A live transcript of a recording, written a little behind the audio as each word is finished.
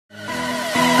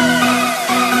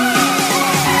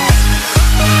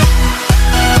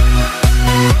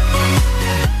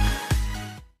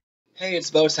Hey, it's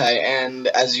Bowtie, and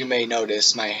as you may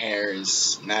notice, my hair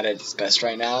is not at its best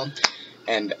right now.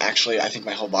 And actually, I think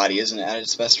my whole body isn't at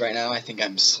its best right now. I think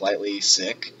I'm slightly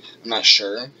sick. I'm not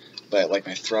sure, but like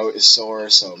my throat is sore,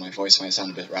 so my voice might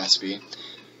sound a bit raspy.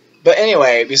 But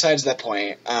anyway, besides that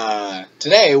point,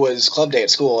 today was club day at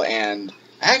school, and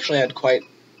I actually had quite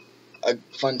a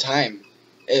fun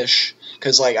time-ish.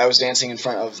 Because like I was dancing in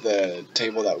front of the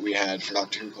table that we had for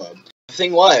Doctor Who Club. The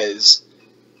thing was,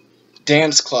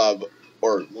 dance club,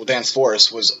 or well, dance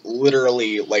force, was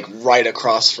literally like right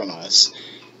across from us.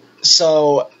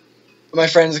 So my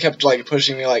friends kept like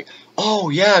pushing me, like, oh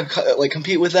yeah, like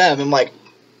compete with them. I'm like,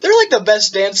 they're like the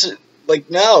best dancer. Like,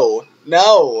 no,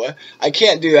 I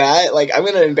can't do that. Like, I'm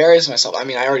gonna embarrass myself. I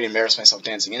mean, I already embarrassed myself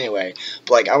dancing anyway,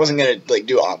 but like I wasn't gonna like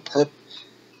do it on purpose.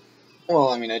 Well,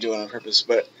 I mean, I do it on purpose,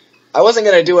 but I wasn't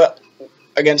gonna do it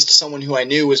against someone who I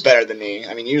knew was better than me.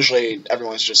 I mean, usually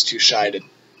everyone's just too shy to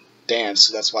dance,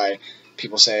 so that's why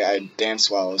people say I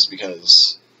dance well, is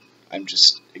because I'm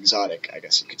just exotic, I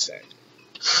guess you could say.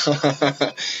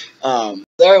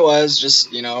 There I was,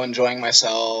 just, you know, enjoying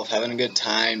myself, having a good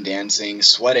time, dancing,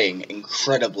 sweating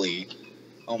incredibly.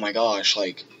 Oh my gosh,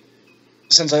 like,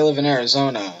 since I live in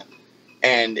Arizona,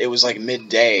 and it was like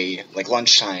midday, like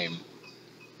lunchtime,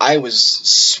 I was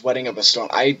sweating up a storm.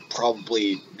 I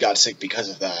probably got sick because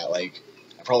of that. Like,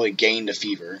 I probably gained a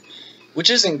fever. Which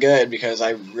isn't good, because I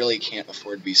really can't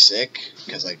afford to be sick,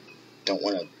 because I don't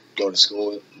want to go to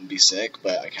school and be sick,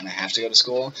 but I kind of have to go to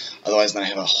school. Otherwise, then I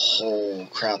have a whole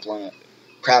crap ton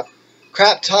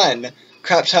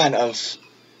of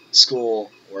school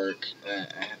work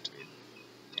that I have to be,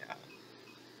 yeah.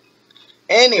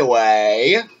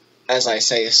 Anyway, as I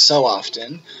say so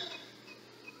often,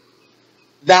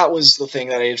 that was the thing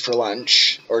that I did for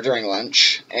lunch, or during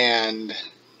lunch, and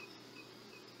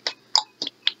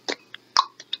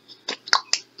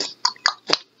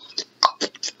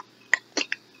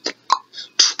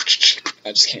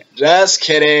I just can't. Just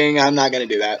kidding. I'm not gonna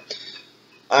do that.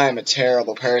 I'm a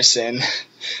terrible person.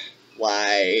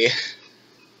 Why?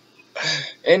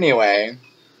 Anyway,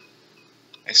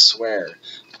 I swear,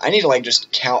 I need to like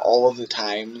just count all of the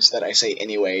times that I say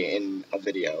anyway in a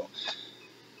video.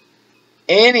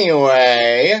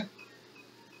 Anyway.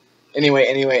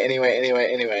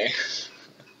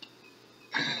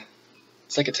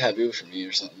 It's like a taboo for me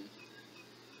or something.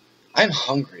 I'm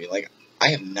hungry. Like, I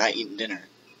have not eaten dinner.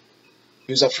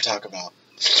 Who's up for Taco Bell?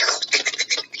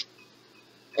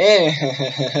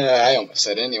 I almost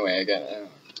said anyway again.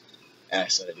 And I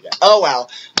said it again. Oh, wow.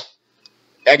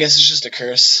 I guess it's just a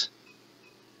curse.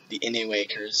 The anyway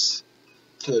curse.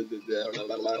 Maybe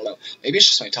it's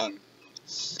just my tongue.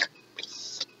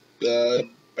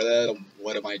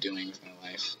 What am I doing with my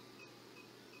life?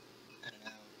 I don't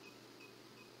know.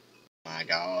 My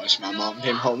gosh, my mom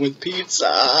came home with pizza.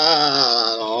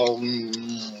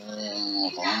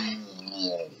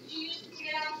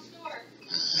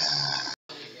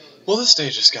 Well, this day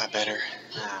just got better.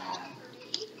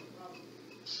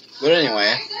 But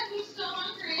anyway,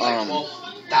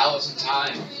 1,000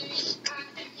 times.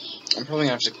 I'm probably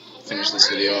gonna have to finish this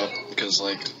video up because,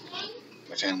 like,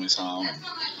 my family's home and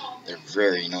they're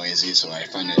very noisy, so I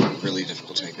find it really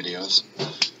difficult to make videos.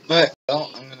 But, well,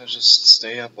 I'm gonna just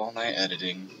stay up all night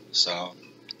editing, so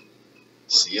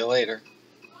see you later.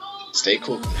 Stay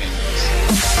cool, companions.